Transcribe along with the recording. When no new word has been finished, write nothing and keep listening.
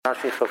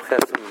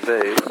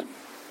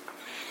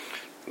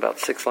About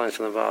 6 lines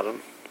on the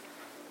bottom.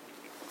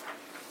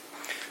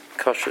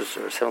 Kashas,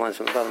 or 7 lines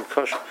on the bottom.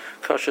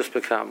 Kashas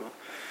bekama.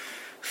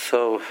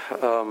 So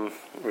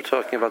we're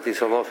talking about these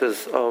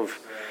halachas of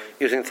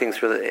using things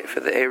for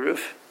the Eruv,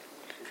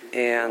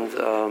 and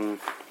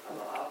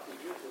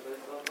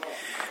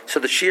so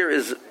the shear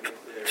is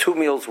 2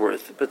 meals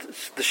worth. But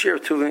the shear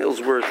of 2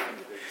 meals worth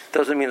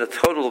doesn't mean a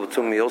total of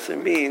 2 meals.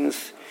 It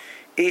means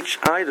each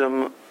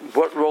item,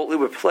 what role it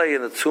would play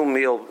in the 2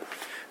 meal,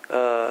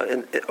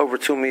 over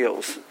 2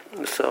 meals.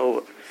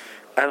 So,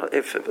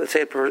 if let's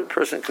say a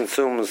person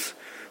consumes,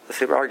 let's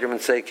say for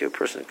argument's sake, a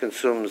person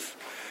consumes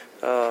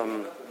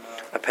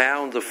a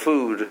pound of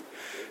food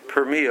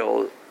per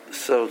meal,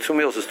 so 2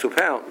 meals is 2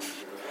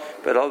 pounds.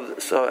 But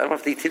so I don't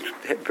have to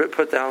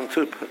put down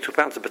 2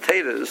 pounds of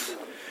potatoes.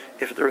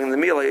 If during the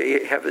meal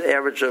I have an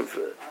average of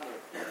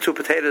 2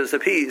 potatoes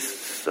apiece,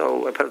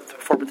 so I put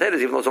 4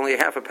 potatoes, even though it's only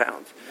half a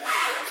pound.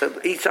 So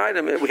each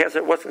item, we have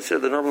what's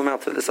considered the normal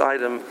amount of this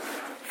item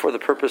for the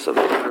purpose of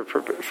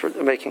for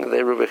making the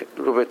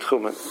Eiruvin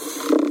Tchumen.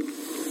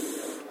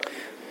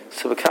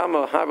 So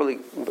v'kama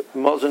havali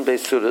mozen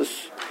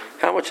beisudas.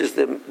 How much is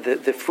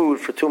the food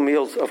for 2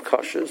 meals of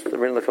kashas? The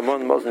rin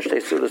lekamon mozen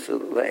shtei sudas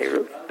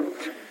le'eruv.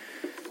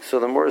 So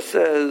the Gemara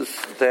says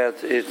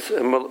that it's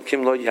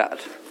kim lo yad.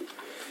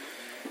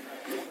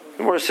 The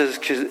Gemara says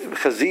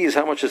chaziz.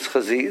 How much is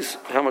chaziz?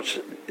 How much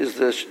is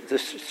the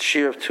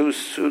shear of 2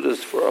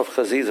 sudas of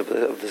chaziz of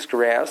this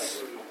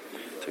grass?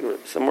 So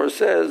the Gemara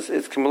says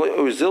it's kim lo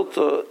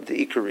uzilta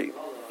the ikari.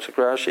 So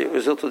Rashi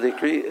uzilta the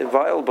ikari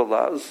vayal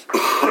balaz,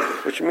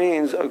 which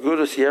means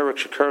agudas yerek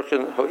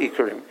shekarchen ho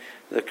ikarim.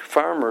 The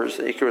farmers,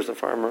 the ikar is the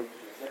farmer.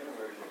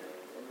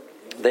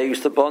 They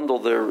used to bundle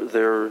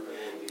the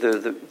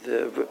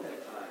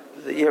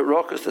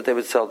yerokas that they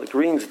would sell, the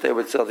greens that they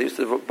would sell. They used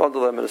to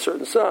bundle them in a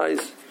certain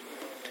size.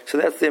 So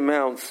that's the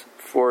amounts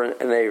for an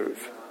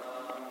Eruv.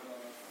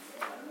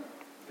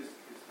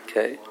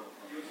 Okay.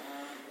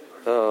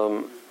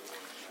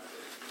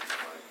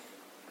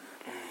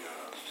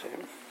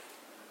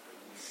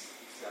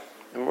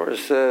 And where it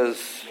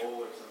says,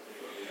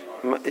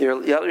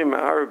 Yadri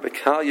Ma'ar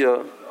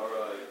Bekalya,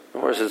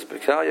 and where it says,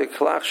 Bekalya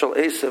Kalach Shal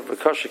Esav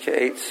Bekasha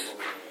Ke'etz,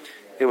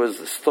 it was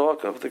the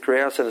stalk of the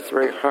grass and it's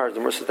very hard. The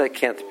Gemara says that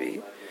can't be.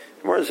 The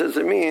Gemara says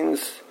it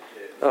means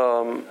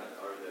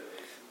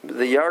the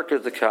yark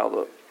is the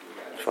kala.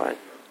 Fine.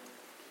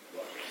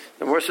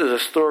 The Gemara says a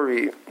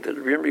story that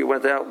remember he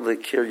went out the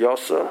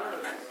Kiryosa.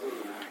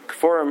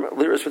 Kforim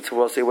Liris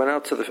V'Tavos, he went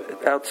out to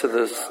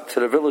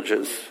the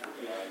villages.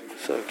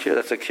 So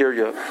that's a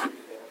kirya.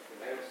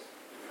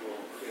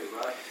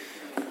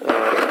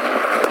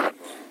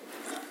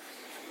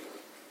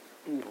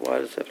 Why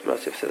does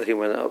Rashi say that he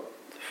went out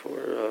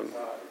for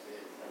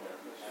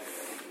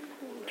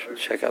to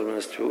check out on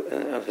his tour?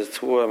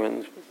 I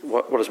mean,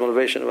 what is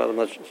motivation about him?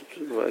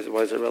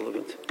 Why is it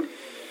relevant?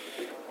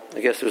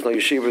 I guess there's no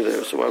yeshiva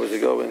there, so why was he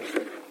going?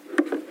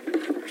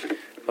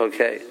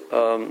 Okay,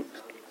 so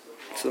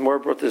the more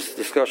brought this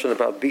discussion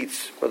about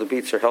beets, whether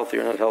beets are healthy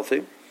or not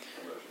healthy.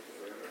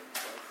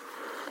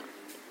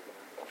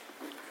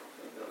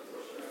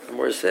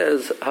 Where it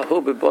says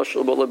hahu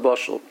b'boshel b'le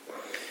boshel,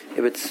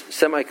 if it's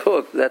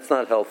semi-cooked, that's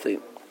not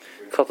healthy.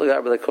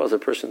 Kotlagar, but that cause a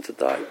person to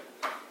die.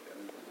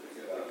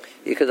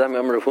 Because I'm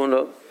Rav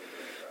Huna,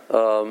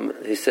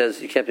 he says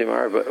you can't be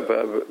ma'arav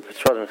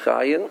b'trad and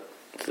chayin.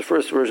 The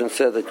first version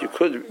said that you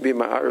could be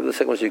ma'arav. The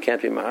second one says you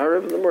can't be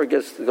ma'arav. The more it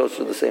goes through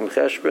the same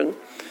cheshbon.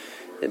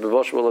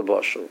 B'boshel b'le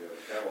boshel.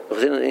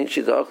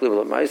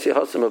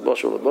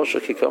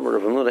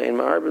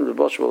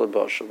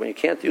 When you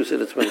can't use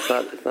it, it's when it's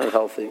not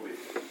healthy.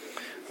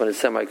 When it's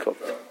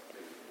semi-cooked.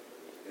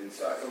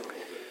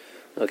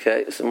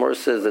 Okay, so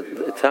Morris says that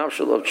the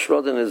tavshel of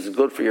shrodin is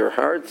good for your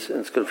heart, and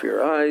it's good for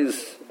your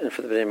eyes, and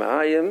for the bnei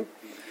ma'ayim.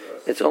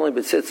 It's only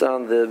but sits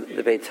on the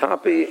beit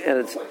tapi,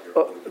 and it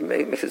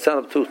makes it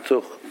sound up tuch.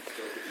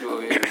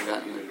 You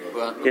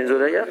didn't do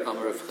that yet?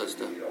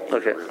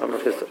 Okay, Amar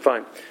of Chisda.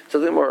 Fine. So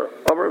the more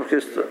Amar of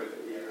Chisda,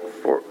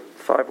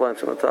 5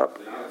 lines on the top.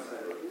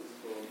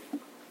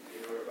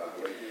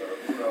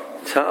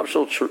 Tav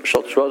shall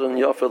trodden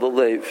yafa the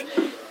lave.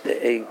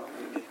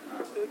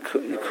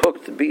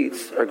 Cooked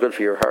beets are good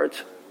for your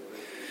heart.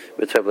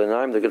 With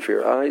tablenaim, they're good for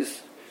your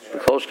eyes.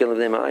 And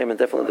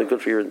definitely they're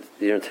good for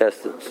your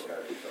intestines.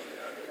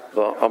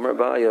 Well, Amar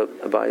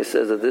Abaya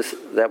says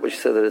that which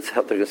said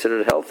that they're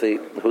considered healthy.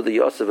 Who the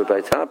Yosef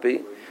by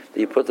tapi, that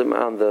you put them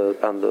on the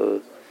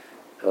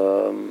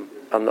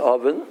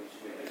oven.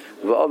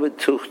 V'ovid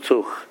tuch.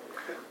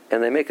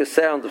 And they make a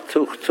sound of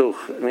tuch.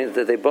 It means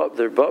that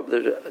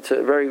it's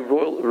a very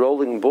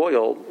rolling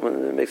boil.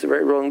 When it makes a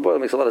very rolling boil, it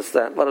makes a lot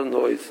of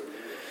noise.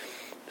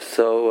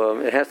 So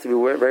it has to be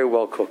very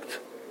well cooked.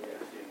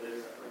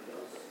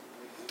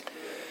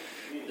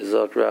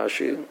 Zok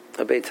Rashi,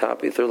 a beit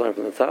tapi, 3rd line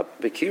from the top.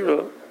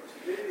 Bekira,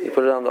 you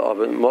put it on the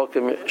oven.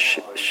 Mokim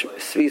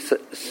svisas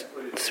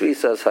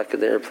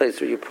hakader, a place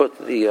where you put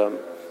the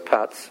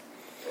pots.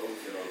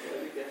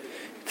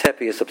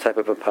 Tepi is some type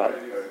of a pot.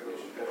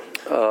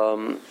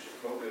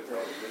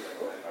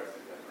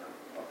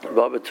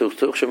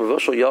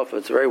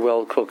 It's very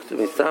well cooked. The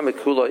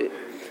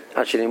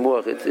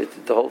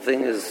whole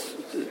thing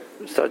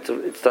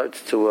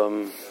starts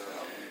to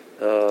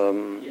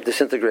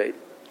disintegrate.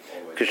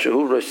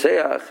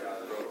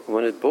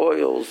 When it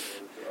boils,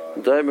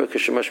 when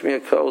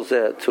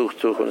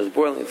it's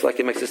boiling, it's like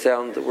it makes a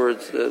sound. The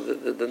words,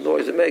 the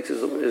noise it makes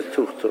is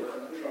tuch tuch.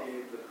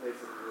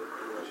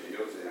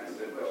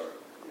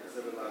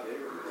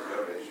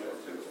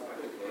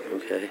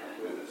 Okay.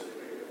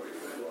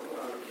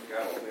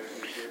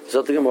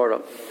 Zot the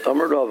Gemara.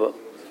 Amar Rava.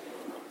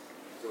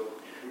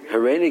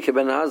 Hareini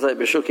keben azai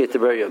b'shukei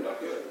Tiberium.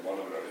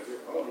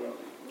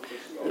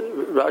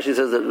 Rashi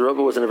says that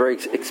Rava was in a very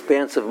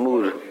expansive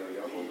mood.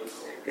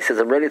 He says,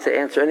 "I'm ready to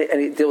answer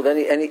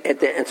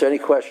answer any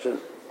question."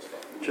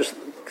 Just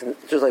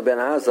like Ben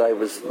Azai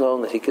was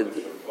known that he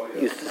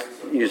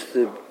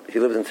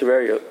lived in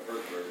Tiberia,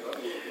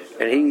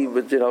 and he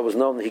was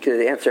known that he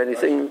could answer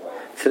anything.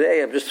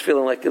 Today, I'm just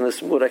feeling like in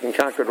this mood I can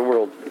conquer the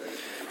world.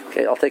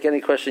 Okay, I'll take any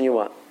question you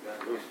want.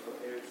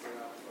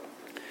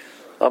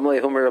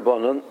 Amalei Homer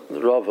Rabbanon, the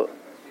Rava.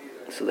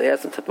 So they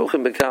asked him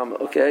Tapuchim Bekam.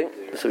 Okay,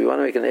 so we want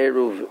to make an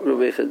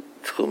Eiruvin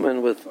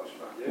Tchumen with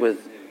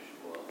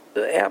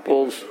the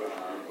apples.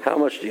 How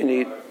much do you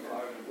need?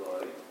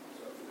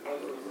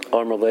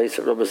 Amalei.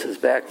 So Rava says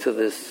back to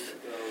this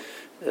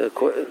the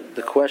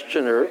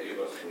questioner.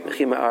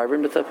 Mechima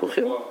Eiruvin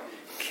b'Tapuchim.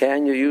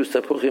 Can you use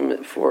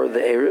Tapuchim for the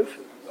Eruv?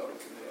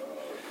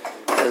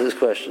 That's his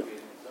question.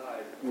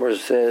 More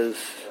says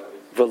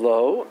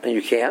Velo, and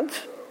you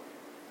can't.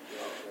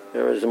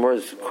 Whereas the more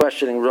is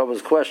questioning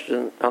Rava's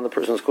question on the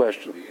person's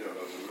question.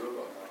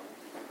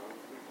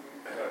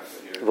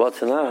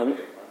 Vatanan,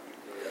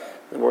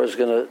 the more is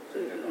going to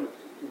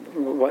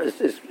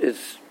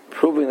it's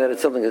proving that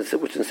it's something which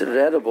is considered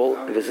edible.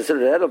 If it's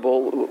considered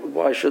edible,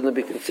 why shouldn't it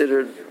be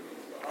considered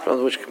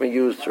from which can be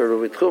used for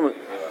Eiruvin Tchumen?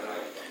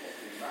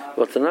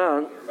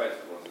 Vatanan.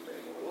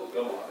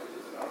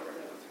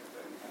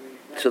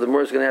 So the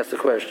more is going to ask the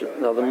question.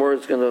 Now the more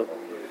is going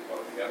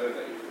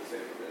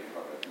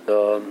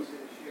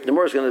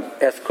to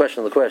ask the question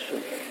of the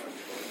question.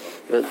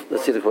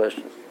 Let's see the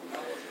question.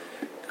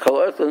 Kol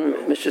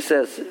Oichlin, Mishnah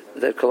says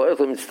that Kol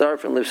Oichlin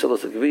mitzaref and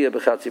livsalos gviya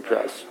b'chatzi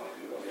pras.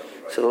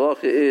 So the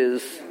halacha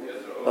is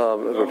if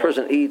a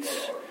person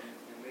eats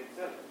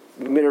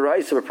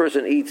midaraisa, if a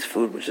person eats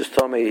food which is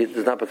tamei, he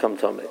does not become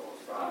tamei.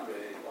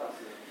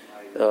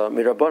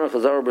 Mirabbanah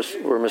chazar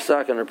or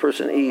masak, and a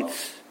person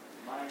eats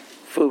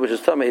food which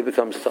is tamei, he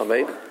becomes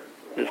tamei.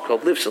 It's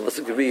called livsalos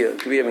gviya.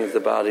 Gviya means the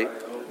body.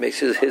 Makes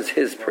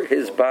his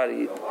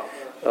body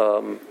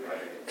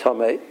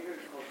tamei.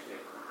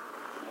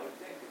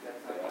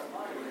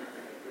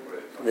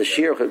 The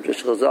shir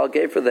which Chazal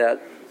gave for that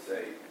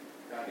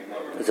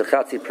is a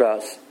chatzi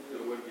pras.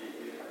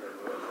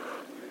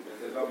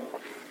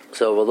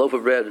 So a loaf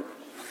of bread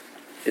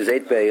is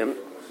 8 bayim.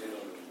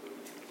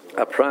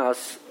 A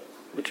pras,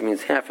 which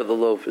means half of the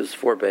loaf, is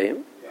 4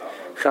 bayim.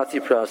 Chatzi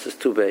pras is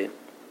 2 bayim.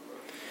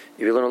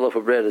 If you learn a loaf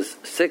of bread is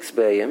 6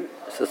 bayim,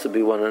 so this would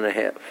be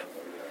 1.5.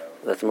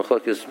 That's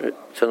machlokes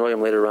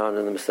tanoim later on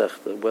in the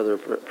Masechta, whether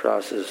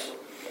pras is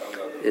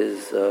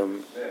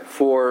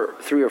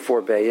 3 or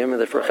 4 bayim, and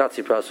therefore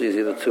chatzi pras is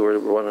either 2 or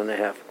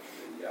 1.5.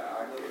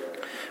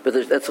 But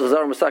that's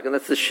chazar masak, and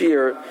that's the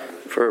shear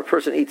for a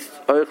person eats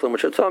oichlin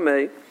which are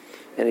tamei,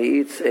 and he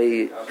eats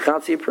a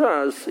chatzi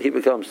pras, he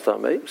becomes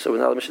tamei. So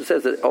now the Mishnah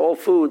says that all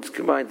foods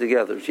combined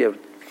together. So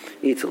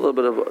he eats a little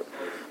bit of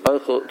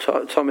oichel,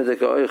 tamei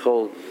deka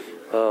oichel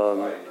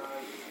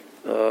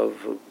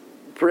of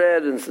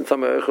bread and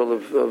some oichel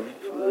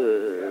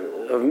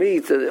of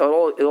meat. It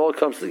all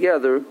comes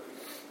together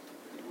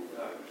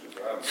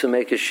to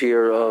make a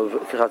shear of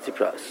chatzi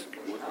pras.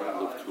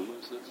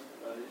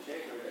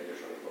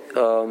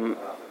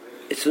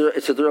 It's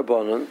a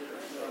drabanan,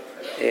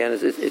 and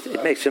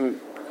it makes him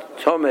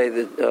tomei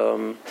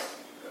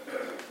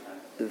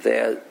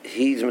that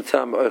he's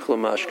matam oichel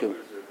mashkim.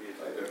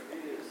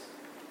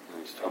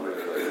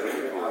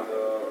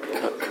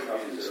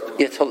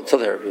 Yeah, tell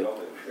there. Yeah.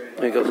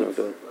 Let me go.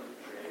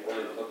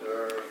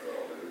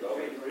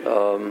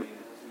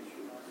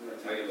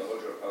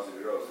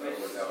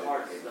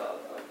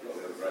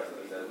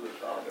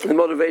 The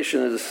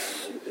motivation is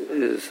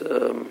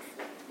the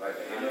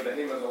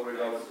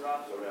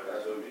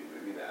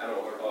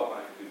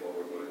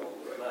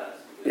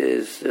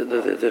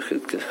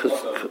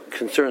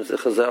concerns that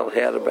Chazal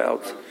had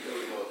about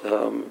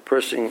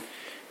person.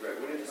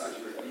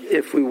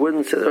 If we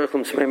wouldn't say that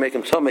Oichlim Tamei make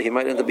him Tamei, he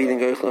might end up eating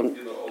Oichlim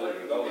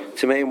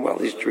Tamei while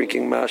he's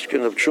drinking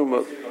mashkin of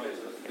Truma.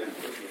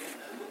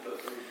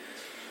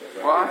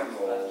 Why?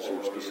 So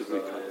you're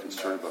specifically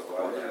concerned about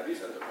Kana?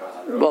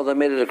 Well, they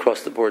made it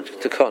across the board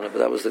to Kana, but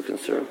that was the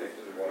concern.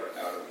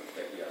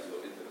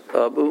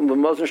 But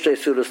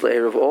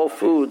all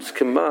foods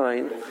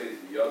combine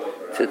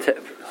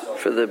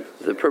for the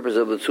purpose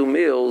of the 2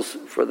 meals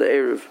for the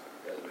Eruv.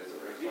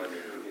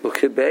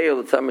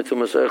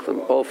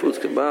 All foods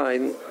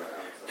combine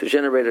to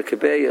generate a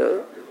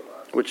kibeya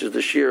which is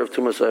the shear of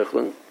Tumas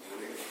Eichlin.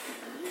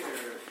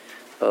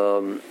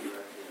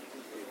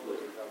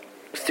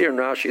 Steer and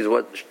Rashi is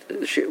what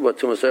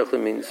Tumas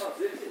Eichlin means.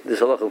 This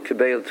halach of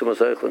Kibeya of Tumas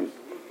Eichlin.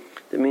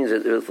 It means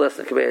that if it's less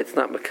than Kibeya, it's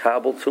not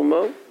Makabel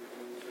Tumo.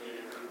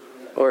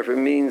 Or if it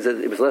means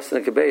that if it's less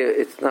than a Kibeya,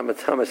 it's not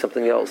Matame,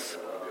 something else.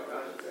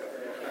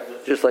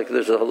 Just like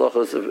there's a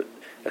halachos of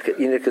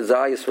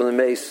Kazayas from the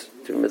mace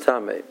to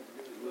Matame.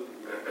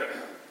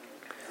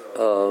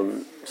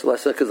 So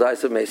less than a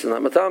Kazayas of mace is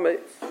not Matame.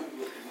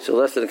 So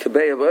less than a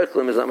Kibeya of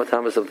Eichlin is not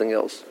Matame, something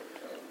else.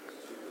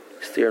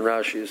 Steer and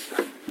Rashi's.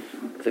 I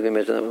think we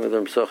mentioned that when we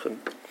learned Psachim.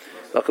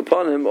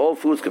 Upon him, all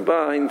foods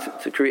combined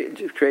to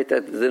create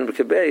that din of a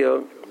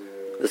Kibeya,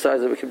 the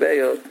size of a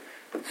Kibeya,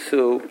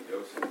 to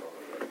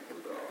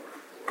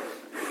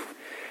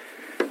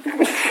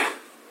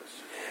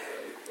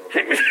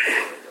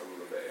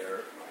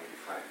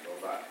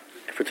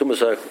for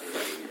Tumas Eichlin.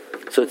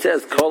 So it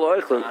says Kol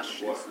Eichlin.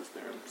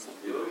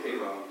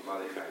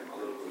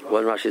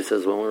 One Rashi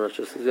says one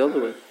Rashi says the other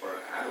way.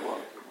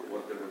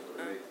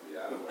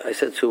 I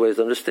said two ways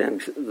to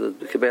understand the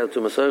Kibeya of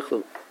Tumas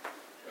Eichlin.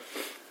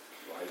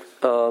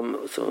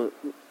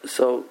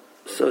 So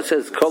it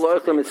says Kol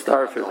Eichlin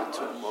Mitzdarfin.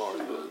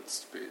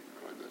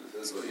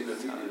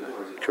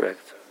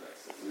 Correct.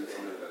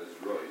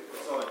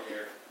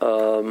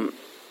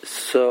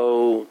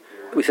 So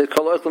we said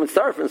Kol Eichlin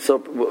Mitzdarfin,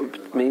 so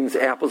it means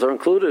apples are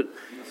included.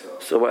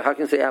 So how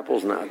can you say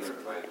apples not?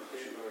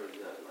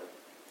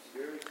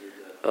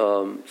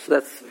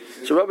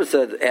 So Rabbi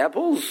said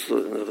apples,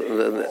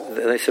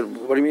 and I said,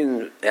 what do you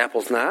mean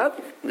apples not?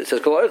 It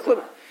says Kol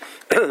Eichlin,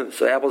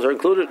 so apples are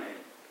included.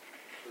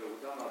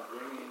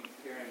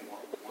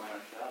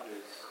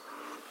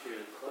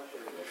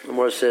 The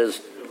more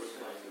says,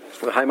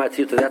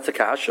 that's a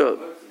kasha.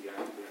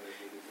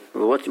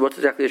 What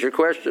exactly is your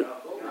question?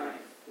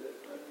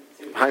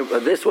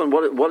 This one,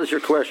 what is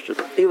your question?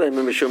 It says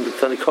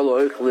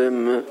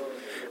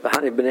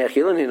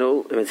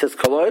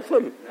Kol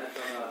Eichlin,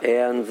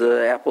 and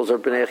apples are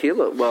b'nei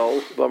achila.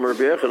 Well, Bamar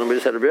B'yechon, we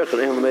just had a B'yechon,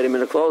 and made him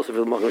in a close. If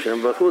the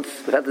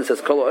fact that it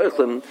says Kol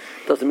Eichlin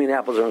doesn't mean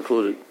apples are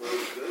included.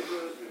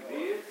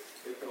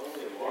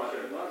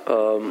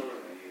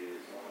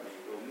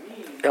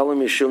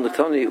 Elam Yishum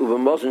L'Tani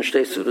Ubamozin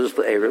Shtei Sudas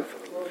L'Erev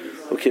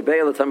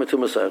U'Kibei L'Tam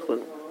Tumas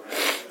Eichlin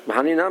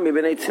Mahaninami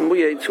B'nei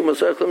Tzimuyei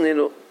Tumas Eichlin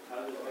Nino.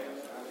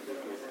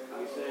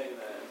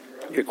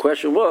 Your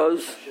question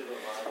was,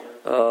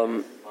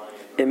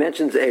 it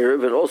mentions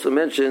Erev, it also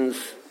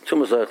mentions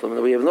Tumas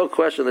Eichlin. We have no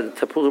question that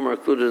the Tapuchim are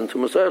included in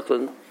Tumas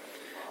Eichlin.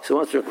 So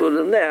once they're included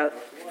in that,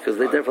 because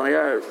they definitely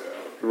are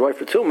right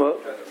for Tumah,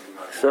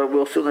 so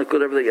we'll soon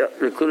include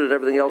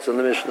everything else in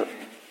the Mishnah.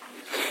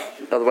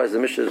 Otherwise, the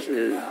Mishnah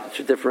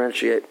should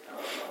differentiate.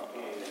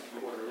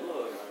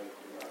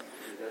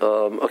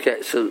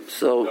 Okay, so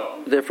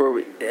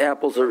therefore,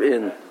 apples are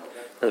in.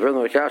 But the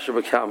original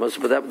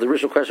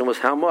question was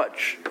how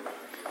much.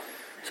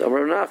 So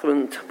Rav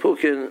Nachman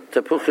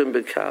tapuchim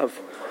b'kav.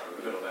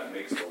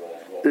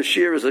 The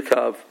shear is a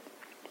kav.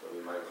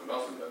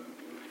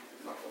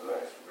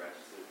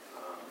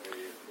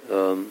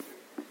 So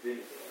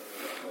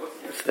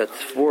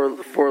that's four.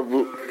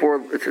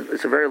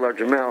 It's a very large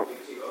amount.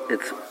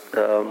 It's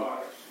a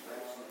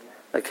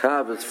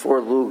kav is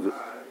 4 lug.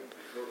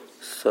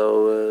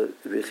 So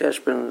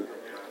v'cheshben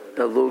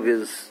a lug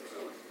is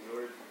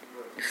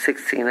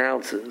 16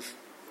 ounces.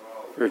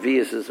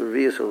 Revius is a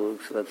lug,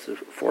 so that's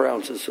 4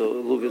 ounces. So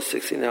a lug is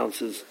 16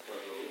 ounces,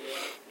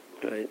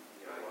 right?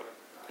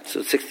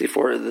 So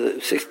 64.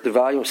 The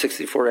volume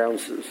 64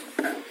 ounces.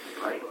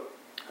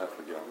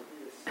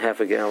 Half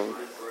a gallon.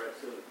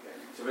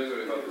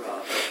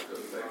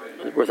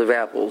 Worth of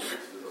apples.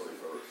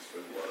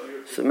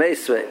 So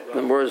Meisvei,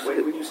 the more is.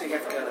 When you say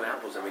half a gallon of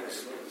apples, that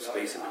means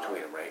space in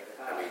between them, right?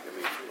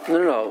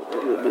 No.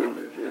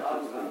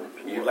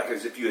 You like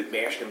as if you had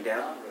mashed them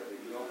down.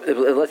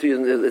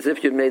 As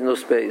if you'd made no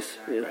space.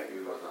 Yeah.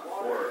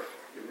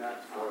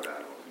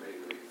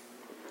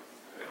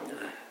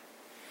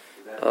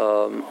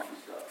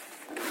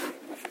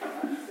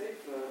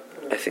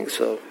 I think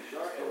so,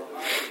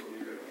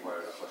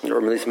 or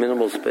at least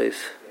minimal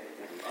space.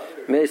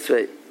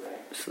 Meisvei.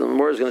 So the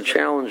more is going to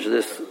challenge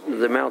the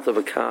amount of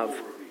a kav.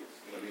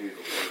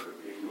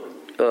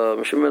 So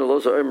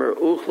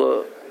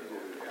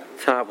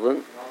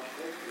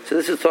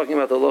this is talking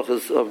about the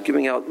halachas of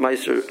giving out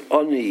meiser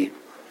oni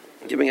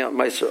to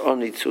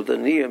the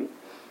niyam.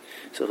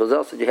 So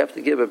Chazal said you have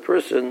to give a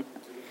person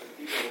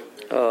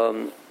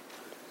the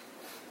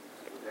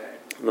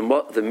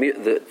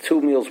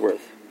 2 meals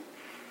worth.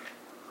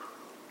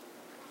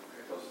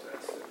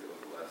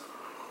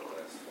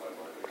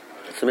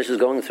 So Mishnah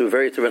is going through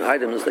various different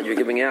items that you're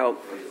giving out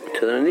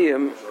to the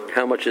niyam.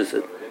 How much is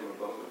it?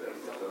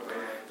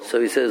 So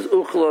he says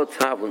uchla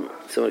tavlin.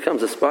 So when it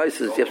comes to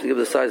spices, you have to give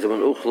the size of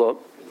an uchla.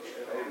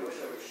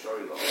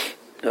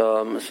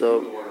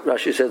 So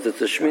Rashi says it's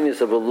the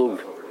shminis of a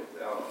lug.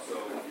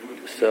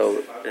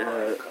 So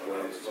it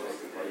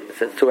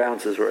says 2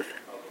 ounces worth.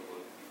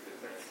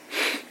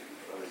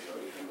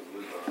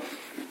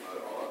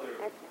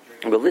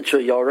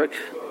 litra yarek,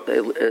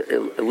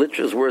 a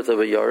litra's worth of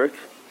a yarek,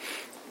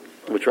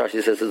 which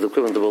Rashi says is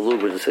equivalent of a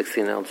lug, which is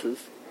 16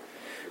 ounces.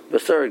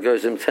 Basar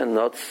goes in 10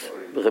 nuts.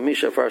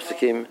 B'chamisha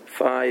farsikim,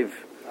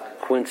 5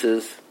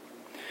 quinces.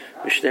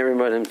 Mishnei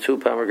Rimanim, 2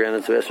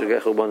 pomegranates. V'esr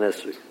gechel 1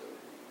 esri.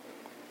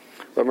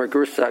 V'amar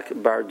gursak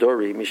bar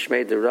dori,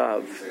 mishmei de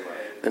Rav.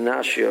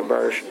 Menashia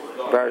bar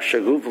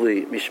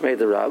shaguvli, mishmei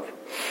de Rav.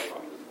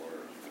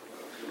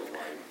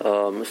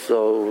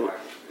 So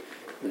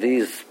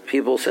these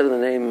people said in the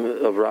name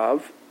of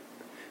Rav,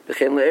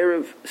 V'chein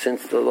le'erev,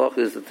 since the law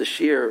is that the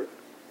shear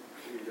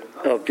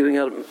of giving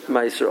out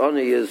Meiser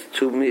Ani is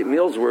 2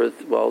 meals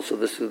worth, well, so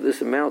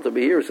this amount over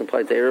here is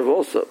applied to Erev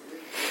also.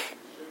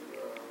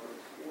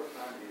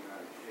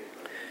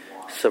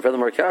 So for the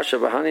Markasha,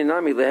 V'hani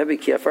nami lehevi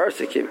ki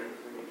afarsikim.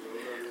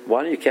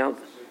 Why don't you count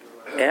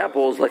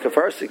apples like a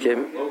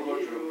farsikim?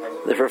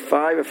 Therefore,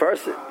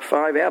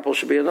 5 apples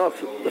should be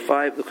enough.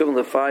 The equivalent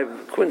of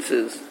 5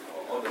 quinces.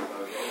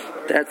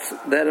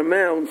 That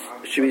amount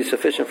should be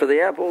sufficient for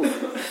the apples.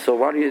 So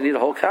why do you need a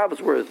whole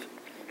cob's worth?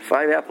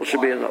 5 apples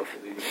should be enough.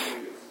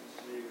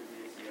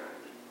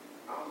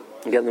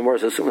 Again, the more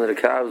is assuming that a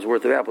cob's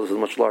worth of apples is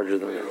much larger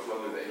than that.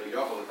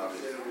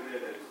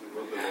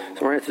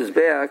 So my answer is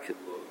back.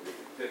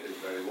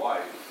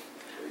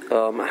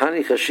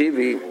 Hani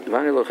chashivi,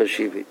 vani lo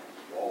chashivi.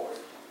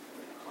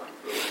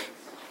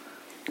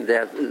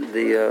 That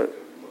the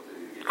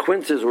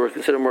quinces were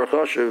considered more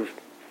chashiv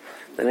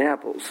than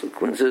apples. So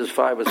quinces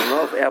 5 was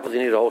enough. Apples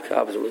you need a whole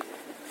cob's worth.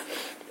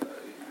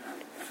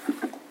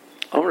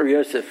 Omer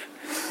Yosef.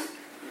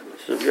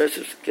 So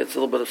Yosef gets a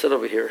little bit upset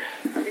over here.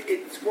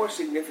 It's more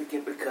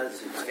significant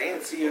because it's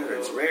fancier,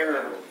 it's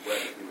rarer.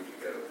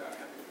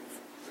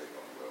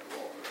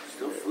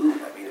 Still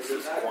food. I mean, it's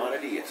just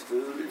quantity, it's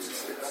food, it's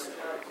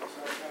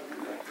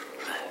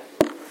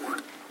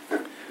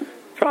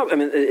I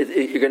mean,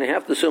 you're going to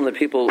have to assume that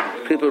people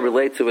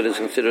relate to it as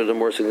considered a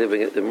more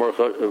significant, more.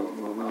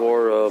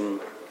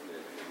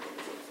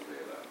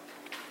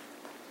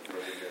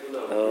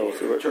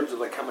 in terms of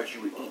like how much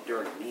you would eat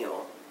during a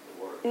meal.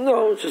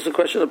 No, it's just a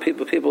question of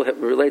people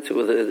relate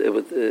to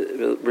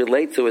it.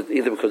 Relate to it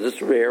either because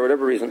it's rare,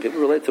 whatever reason. People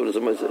relate to it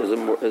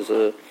as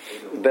a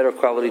better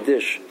quality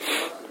dish.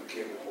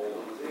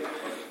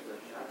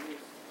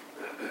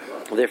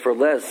 Therefore,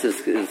 less is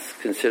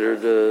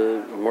considered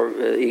more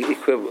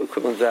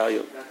equivalent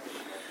value.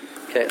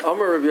 Okay,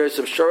 Amar Rabbi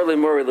Yosef Sharli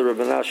Mori the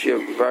Rabbi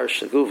Menashia Bar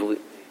Shaguvli.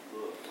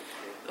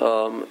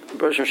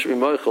 Person should be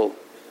Michael.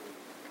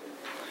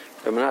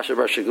 Rabbi Menashia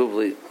Bar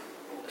Shaguvli.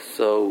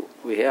 So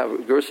we have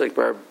Gursek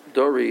Bar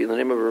Dori in the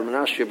name of Rabbi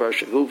Menashia Bar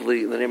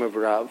Shaguvli in the name of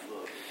Rav.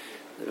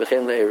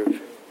 V'chein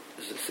le'erev.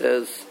 As it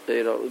says,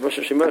 Rosh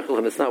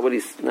Hashanah, it's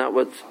not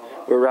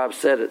where Rav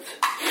said it.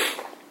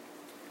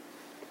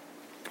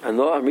 I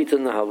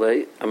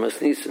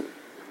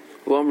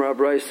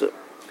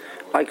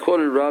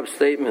quoted Rab's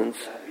statements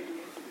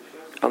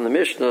on the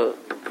Mishnah,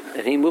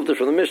 and he moved it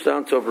from the Mishnah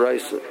onto a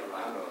Brisa.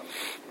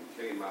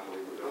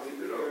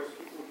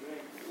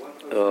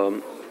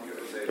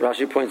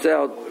 Rashi points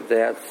out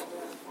that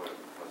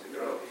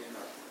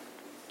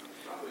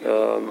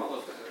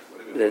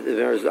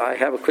I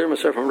have a clear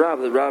Masar from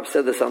Rab that Rab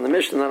said this on the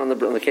Mishnah, not on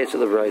the case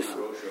of the Brisa.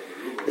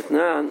 It's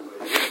not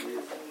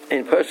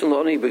in personal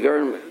only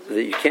begarin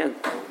that you can't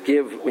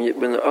give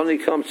when the oni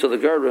comes to the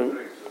garden.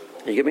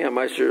 You're giving out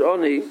Meiser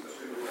oni.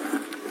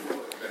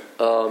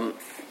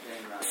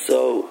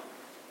 So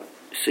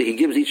he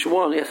gives each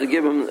one. He has to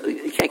give him.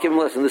 You can't give him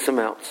less than this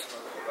amount.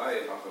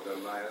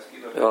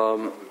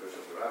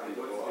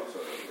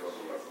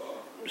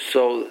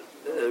 So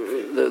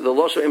the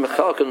loss of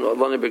imachalkan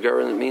lani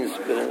begarin means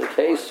that in a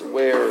case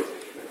where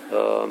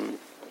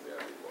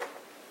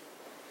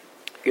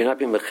you're not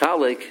being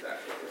mechalik,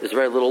 there's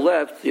very little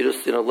left. You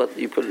just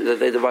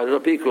they divide it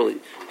up equally.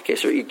 In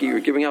case you're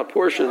giving out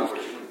portions,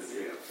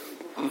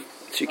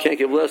 so you can't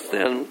give less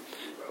than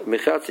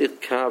mechatzi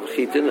kav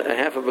chitin, a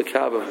half of a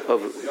kav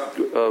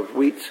of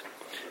wheat,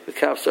 a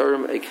kav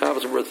sarim, a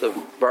kav's worth of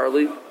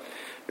barley.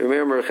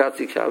 Remember,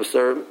 mechatzi kav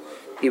sarim,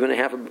 even a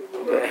half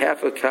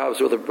a kav's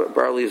worth of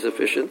barley is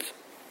sufficient.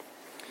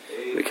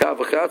 The kav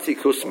v'chatzi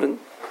kusman,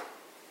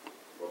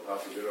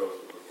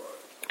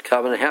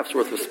 kav and a half's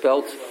worth of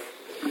spelt.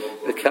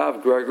 The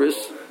kav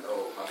gregris,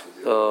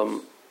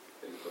 1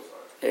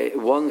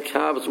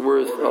 kav's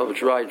worth of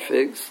dried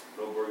figs.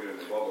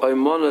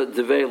 Oimona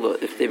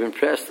devela, if they've been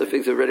pressed, the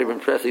figs have already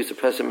been pressed. They used to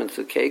press them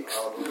into cakes.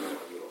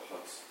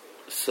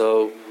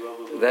 So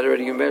that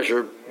already you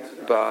measure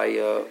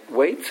by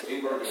weight.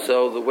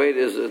 So the weight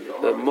is a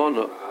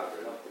mona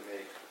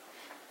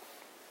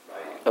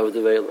of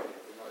devela.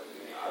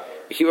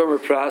 Yichivah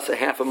mepras, a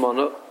half a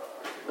mona.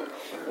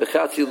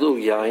 V'chatzi lu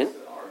yayin.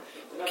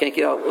 Can't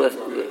give out less.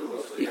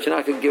 You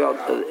cannot give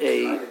out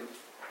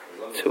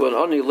to an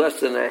only less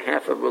than a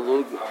half of a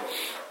lug,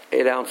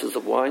 8 ounces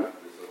of wine.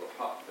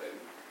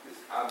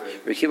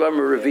 Rekiva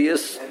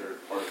revius.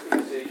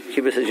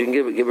 Kiva says you can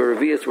give a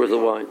revius worth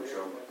of wine.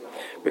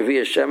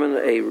 Revius shemen,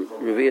 a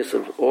revius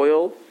of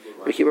oil.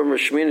 We keep them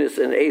Shminis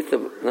an eighth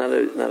of,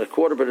 not a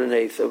quarter, but an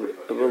eighth of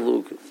a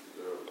lug.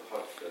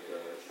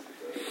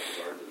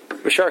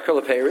 B'shar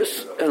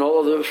kalaperis and all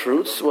other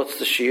fruits. What's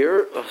the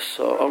shear?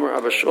 So Omer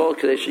Abashol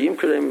Kadesh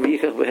Yimkrem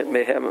Yichach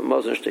Mehem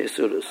Mazen Shtei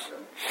Sudas.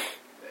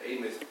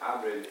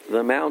 The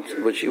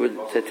amount which you would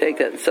to take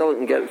that and sell it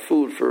and get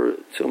food for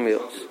 2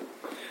 meals.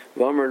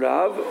 Omer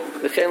Rav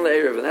V'chein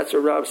le'erev, and that's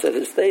where Rav said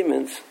his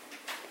statements.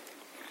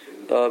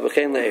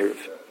 V'chein le'erev.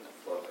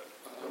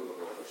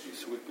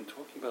 So we've been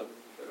talking about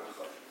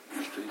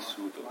Shtei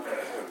Suda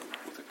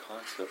with the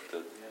concept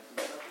that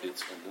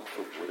it's enough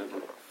of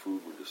whatever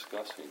food we're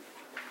discussing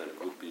that it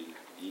would be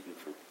eaten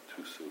for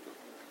 2 Suda,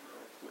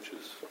 which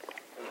is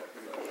a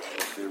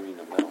varying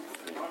amount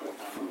depending on what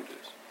the food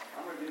is.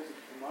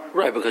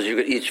 Right, because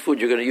each food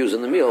you're going to use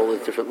in the meal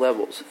at different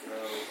levels.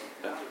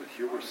 Yeah, but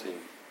here we're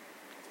seeing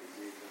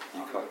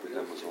Yikach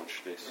Behem was on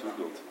Shnei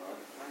Sudot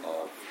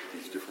of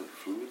these different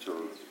foods,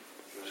 or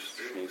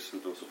Shnei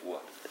Sudos of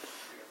what?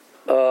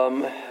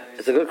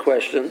 It's a good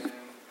question.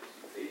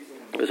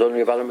 I was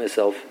wondering about it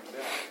myself.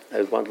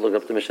 I wanted to look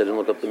up the Mishnah. I didn't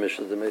look up the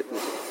Mishnah.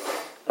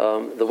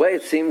 The way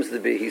it seems to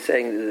be, he's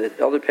saying that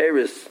other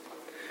payers,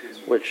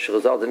 which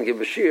Chazal didn't give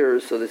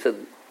Bashir, so they said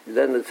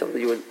then it's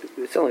something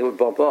it sounded like it would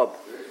bump up,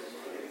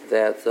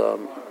 that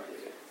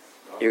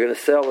you're going to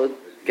sell it,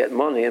 get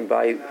money, and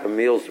buy 2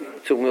 meals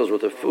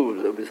worth of food.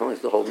 It would be something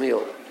like the whole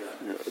meal.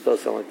 It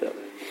does sound like that.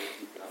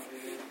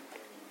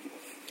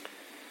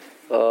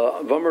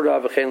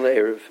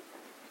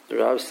 The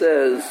Rav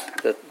says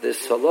that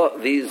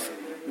these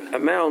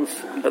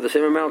amounts are the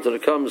same amount when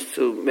it comes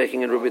to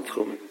making a Rubi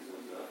Tchum.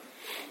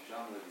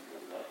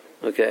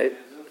 Okay,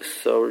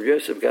 so Rav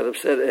Yosef got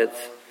upset at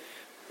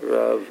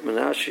Rav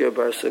Menashe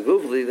Bar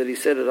Saguvli that he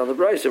said it on the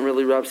Bryce, and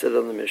really Rav said it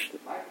on the Mishnah.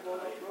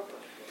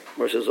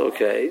 Where says,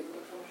 okay,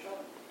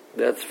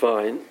 that's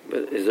fine,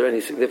 but is there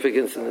any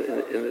significance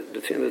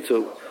between the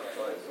two?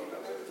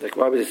 Like,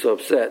 why was he so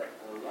upset?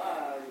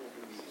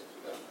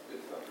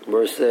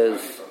 Where it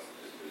says,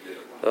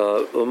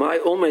 why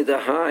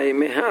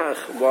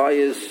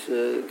is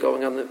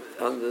going on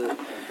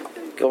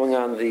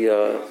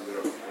the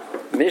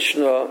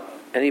Mishnah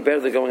any better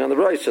than going on the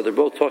Bryce? So they're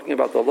both talking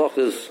about the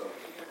halachas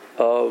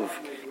of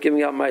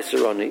giving out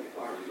Maiserani.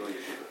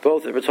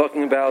 Both we're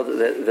talking about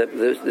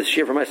that the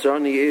shear for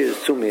Maiserani is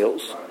 2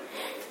 meals,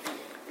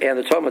 and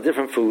they're talking about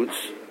different foods,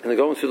 and they're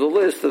going through the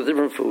list of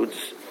different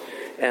foods.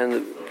 And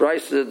the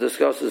Bryce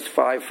discusses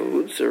 5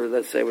 foods, or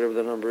let's say whatever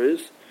the number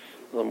is,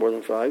 a little more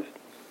than 5.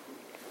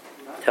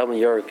 Talmud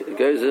York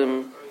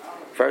Gezim,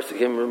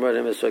 Farsikim,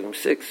 Ramadim, Esogim,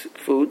 6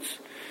 foods.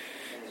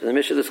 So the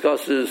Mishnah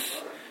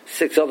discusses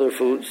 6 other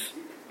foods,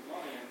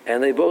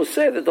 and they both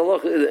say that the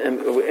halacha,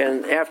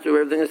 and after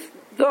everything is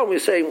done, we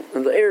say,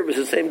 and the Eiruvin is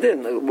the same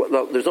din.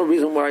 There's no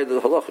reason why the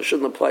halacha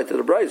shouldn't apply to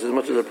the Bryce as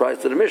much as it applies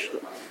to the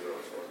Mishnah.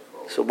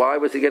 So why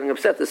was he getting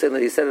upset to say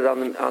that he said it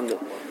on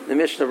the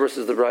Mishnah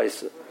versus the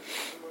Bryce?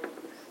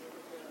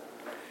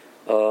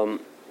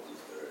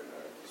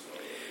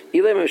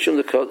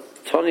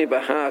 Tony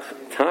Bahach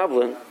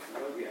Tavlin,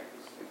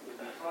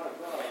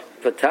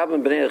 but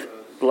Tavlin B'nei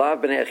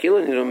Lav B'nei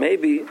Achilin.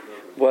 Maybe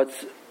what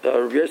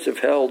Rav Yosef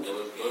held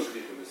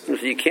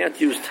is you can't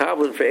use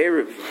Tavlin for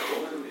Eruv.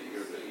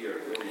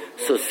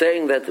 So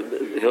saying that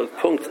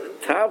punkt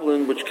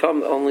Tavlin, which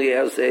come only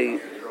as a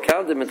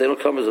condiment, they don't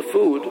come as a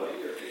food.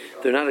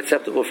 They're not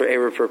acceptable for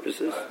Eruv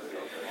purposes.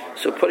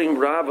 So putting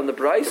Rav on the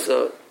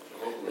Brisa,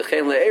 the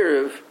Chen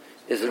LeEruv,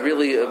 is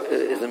really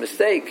a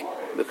mistake,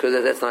 because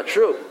that's not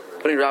true.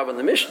 Putting Rav on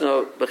the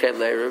Mishnah, B'chein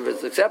Le'erev,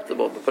 is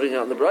acceptable, but putting it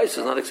on the Bryce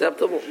is not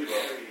acceptable.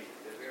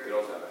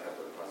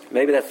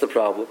 Maybe that's the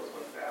problem.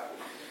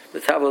 The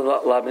Tavla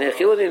La B'nei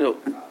Chilaninu.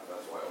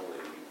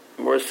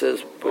 Morris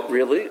says, but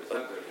really?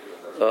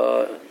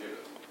 Oto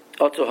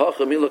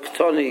Hacha Mila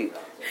Ktoni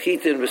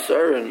Chitin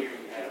V'Sarin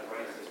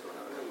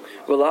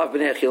V'Lav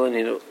B'nei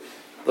Chilaninu.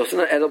 Those are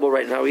not edible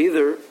right now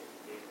either.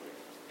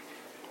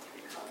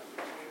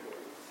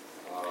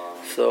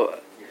 So,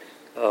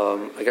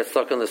 I got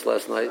stuck on this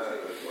last night.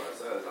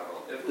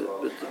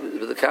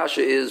 But the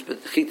kasha is,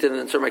 but chitin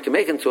and termite can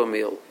make into a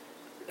meal,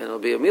 and it'll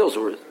be a meal's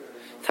worth.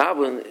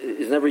 Tavlin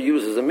is never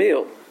used as a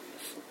meal.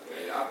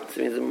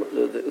 So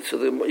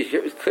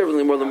clearly,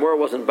 the more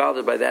wasn't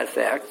bothered by that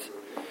fact.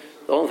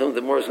 The only thing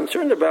the more is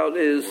concerned about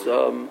is,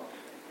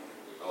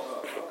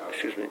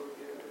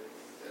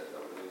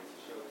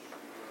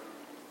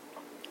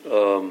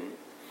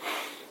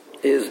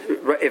 is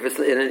if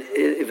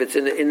it's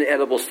in an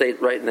inedible state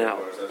right now.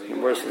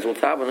 More says, well,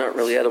 tavlin aren't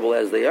really edible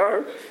as they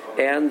are,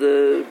 and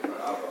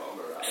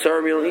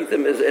sorry, you don't eat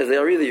them as they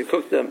are either. You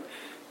cook them.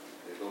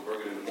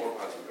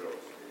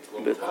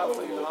 But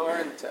tavlin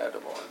aren't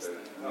edible.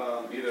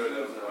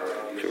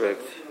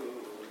 Correct.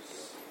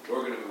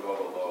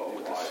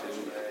 Would the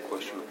same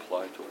question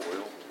apply to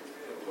oil?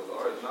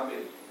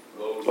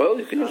 Oil,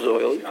 you can use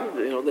oil.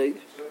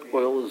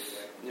 Oil is.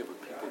 Yeah, but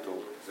people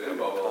don't.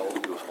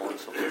 It goes on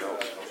something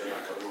else.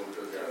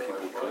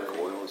 People drink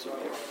oil as a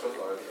meal.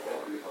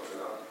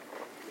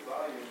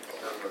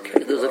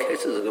 Okay, there's a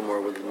cases of Gemara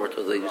where the Gemara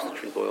tells they used to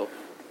drink oil.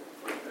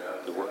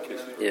 The work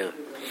cases. Yeah.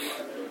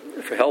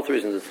 For health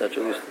reasons,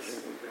 etc.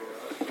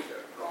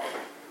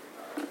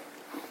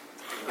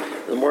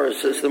 The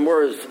Morris says,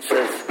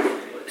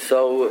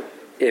 so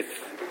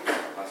if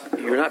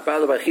you're not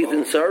bothered by chit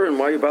and sarin,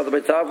 why are you bothered by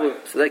tavla?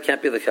 So that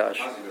can't be the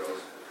kash.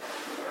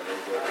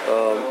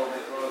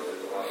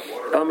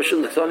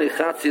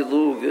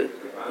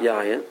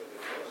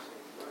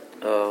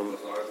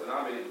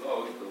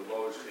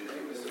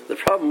 The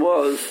problem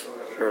was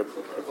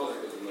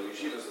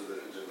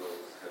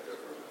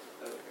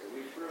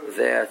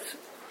that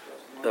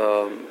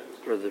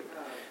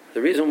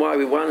the reason why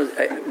we wanted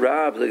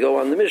Rab to go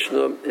on the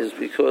Mishnah is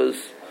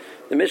because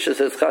the Mishnah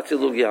says Chatzi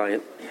Lug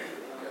Yayin,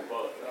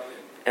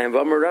 and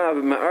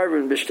V'amarav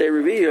Ma'arvin B'Shtei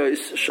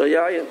Reviyos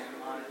Shayayin.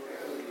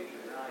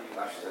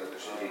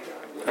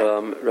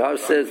 Rav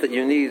says that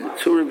you need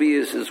 2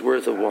 reviyos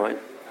worth of wine,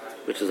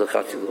 which is a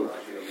Chatzi Lug.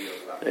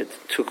 Right?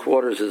 2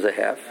 quarters is a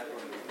half.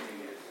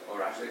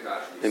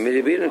 And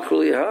Midibin and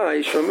Kuli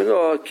Hai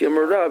Shramino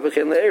Kimarav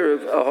V'Chen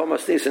Eiruvin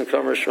Ahomas Nisan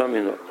Kamer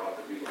Shramino.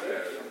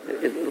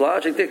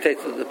 Logic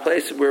dictates that the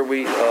place where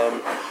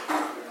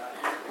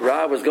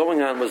Rav was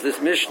going on was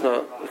this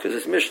Mishnah, because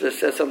this Mishnah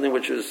says something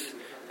which was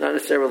not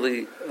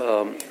necessarily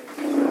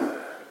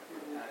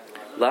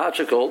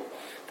logical,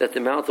 that the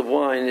amount of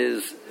wine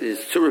is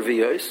 2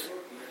 reviyos,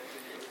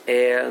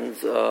 and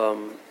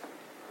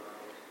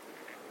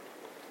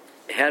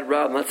had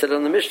Rav not said it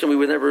on the Mishnah, we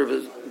would never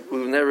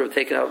have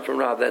taken out from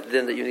Rav that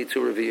then that you need 2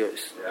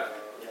 reviyos.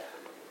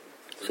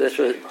 So that's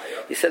what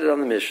he said it on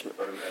the Mishnah.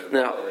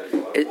 Now,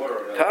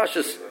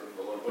 Pashas,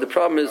 the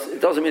problem is it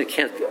doesn't mean it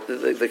can't.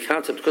 The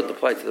concept couldn't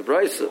apply to the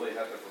Brisa.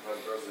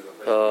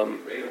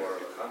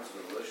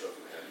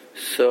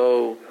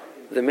 So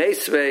the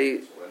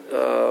Meisvei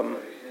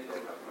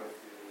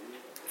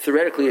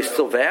theoretically is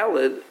still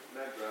valid,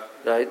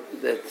 right?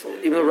 That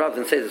even though Rav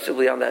didn't say it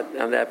simply on that,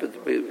 but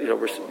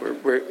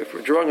if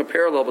we're drawing a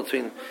parallel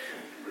between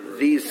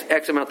these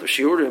X amount of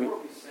shiurim.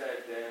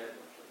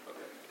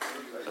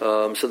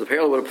 So the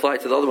parallel would apply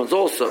to the other ones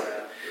also.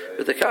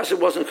 But the kasha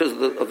wasn't because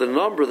of the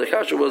number. The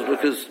kasha was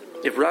because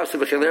if Rav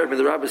said Eiruvin,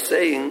 the Rav is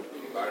saying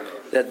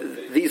that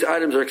these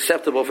items are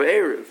acceptable for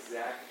Eruv.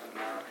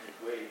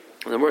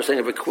 And then we're saying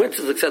if a quince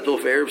is acceptable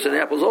for Eruv, so an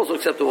apple is also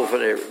acceptable for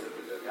Eruv.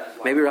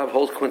 Maybe Rav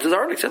holds quinces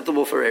aren't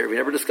acceptable for Eruv. We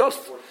never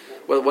discussed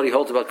what he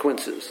holds about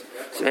quinces.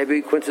 So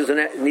maybe quinces and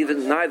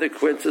neither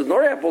quinces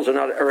nor apples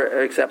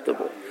are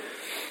acceptable.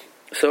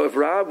 So if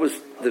Rav was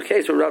the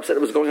case where Rav said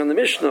it was going on the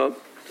Mishnah,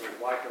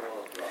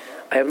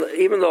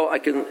 even though I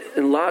can,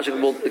 in logic,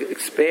 will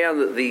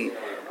expand the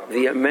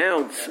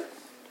amount,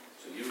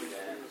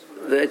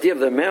 the idea of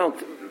the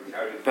amount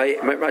by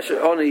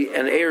Masharoni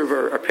and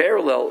Eruv are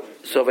parallel.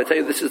 So if I tell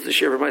you this is the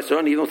share for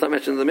Masharoni, even though it's not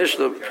mentioned in the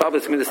Mishnah, probably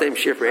it's going to be the same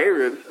share for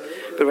Eruv.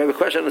 But if I have a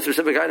question on a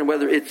specific item,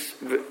 whether it's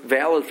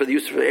valid for the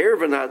use of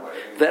Eruv or not,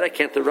 that I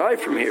can't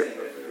derive from here.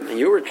 And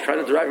you were trying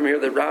to derive from here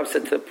that Rav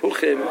said the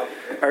Puchim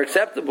are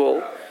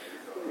acceptable.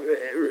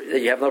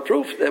 You have no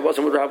proof. That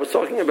wasn't what Rav was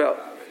talking about.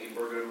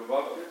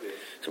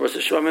 So what's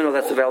the Shramino?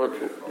 That's a valid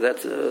proof.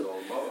 That's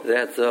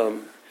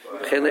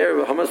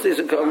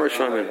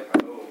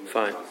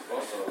fine.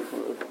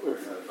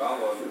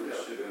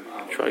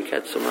 Try to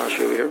catch some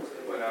Rashi over here.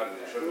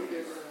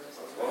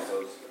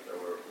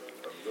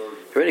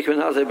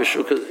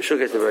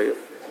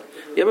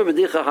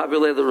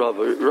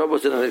 Rav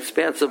was in an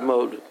expansive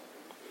mode.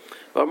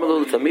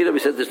 We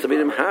said this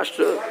Tamidim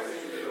Hashtra.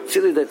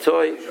 Silly that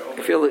toy.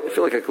 I feel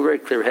like a very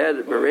clear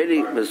head.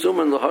 Beredi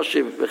mezuman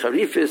lahashiv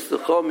becharifis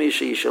l'chol mi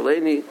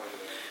sheishaleni.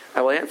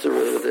 I will answer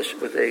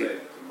with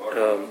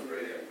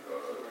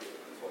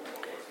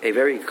a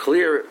very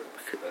clear,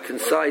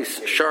 concise,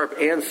 sharp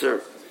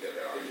answer.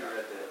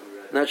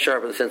 Not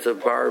sharp in the sense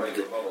of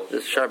barbed.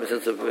 It's sharp in the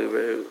sense of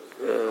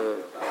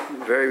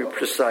very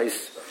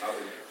precise.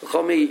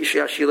 L'chol mi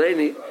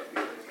sheishaleni.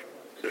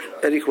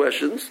 Any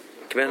questions?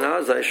 K'ven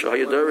azay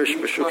shahayadarish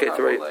b'shukei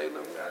terei.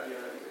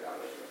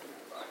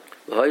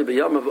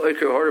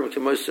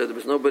 There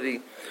was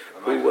nobody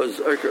who was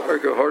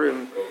Erker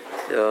Horim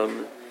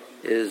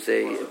is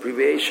a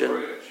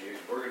abbreviation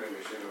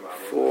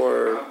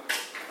for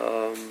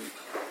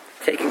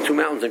taking 2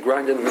 mountains and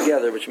grinding them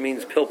together, which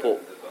means pilpul,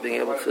 being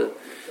able to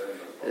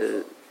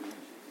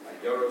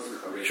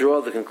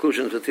draw the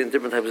conclusions between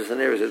different types of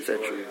scenarios,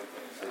 etc.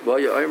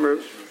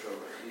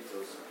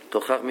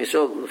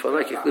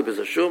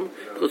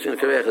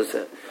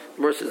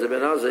 Mercy the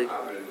Ben Azai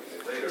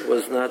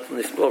was not in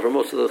the spoil for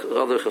most of the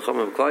other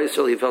Chachamim of Klal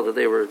Yisrael. He felt that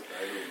they were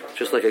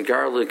just like a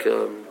garlic,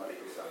 the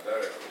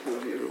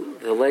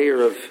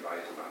layer of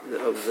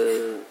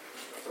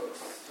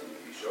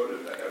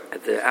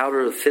the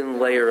outer thin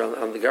layer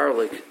on the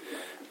garlic.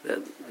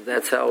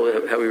 That's how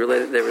we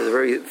related. They were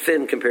very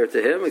thin compared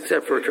to him,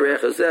 except for Kareach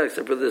Hazeh,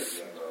 except for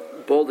this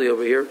baldy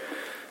over here,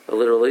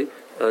 literally.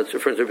 It's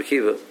referring to Rebbe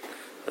Kiva.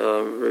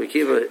 Rebbe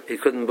Kiva, he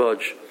couldn't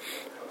budge.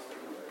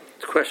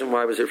 The question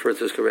why was it referred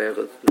to as Kareach at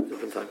a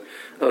different time.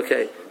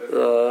 Okay.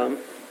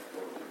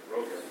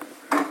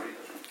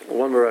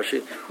 one more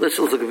Rashi.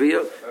 Listen to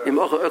Gavia. Im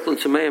Ocha Okel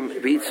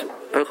Tzameim beats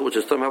Okel, which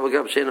is Tam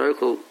Havagab Shein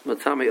Okel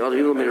Matami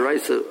Adinu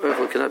Miraisa.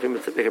 Okel cannot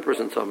make a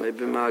person Tamei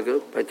Bimaga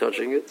by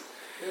touching it.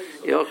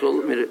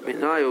 Yochel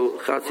Minayu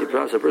Chatzi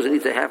Pras. A person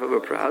eats a half of a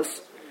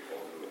pras.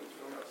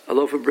 A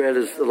loaf of bread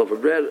is a loaf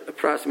of bread. A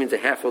pras means a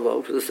half a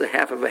loaf. This is a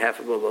half of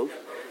a loaf.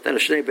 Then a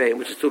shnei beim,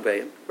 which is 2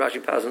 beim.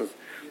 Rashi passes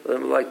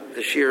like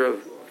the shear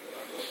of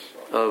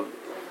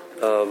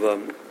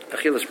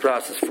Achilas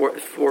pras is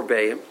 4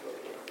 beim.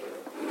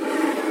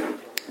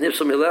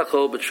 Nifsal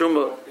milecho, but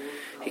truma,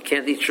 he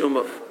can't eat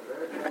truma.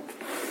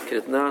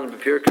 Kitnan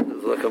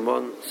b'pirkin like a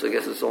mon, so I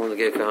guess it's only the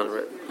gay kahan,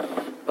 right?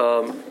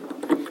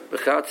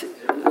 B'chatzi,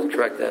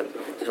 correct that.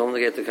 It's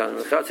only the gay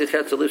kahan. B'chatzi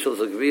chetz alishal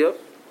zagviyah.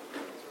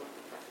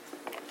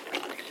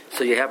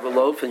 So you have a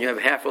loaf, and you have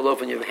half a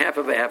loaf, and you have half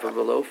of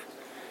a loaf.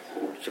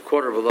 It's a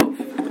quarter of a loaf.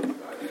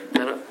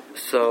 And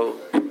so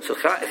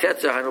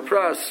chetz hanu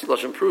pras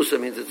lashon prusa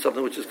means it's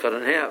something which is cut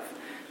in half.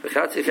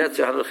 B'chatzi chetz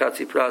hanu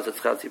chatzi pras. It's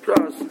chatzi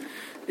pras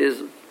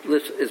is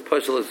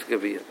posel is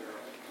gaviyah.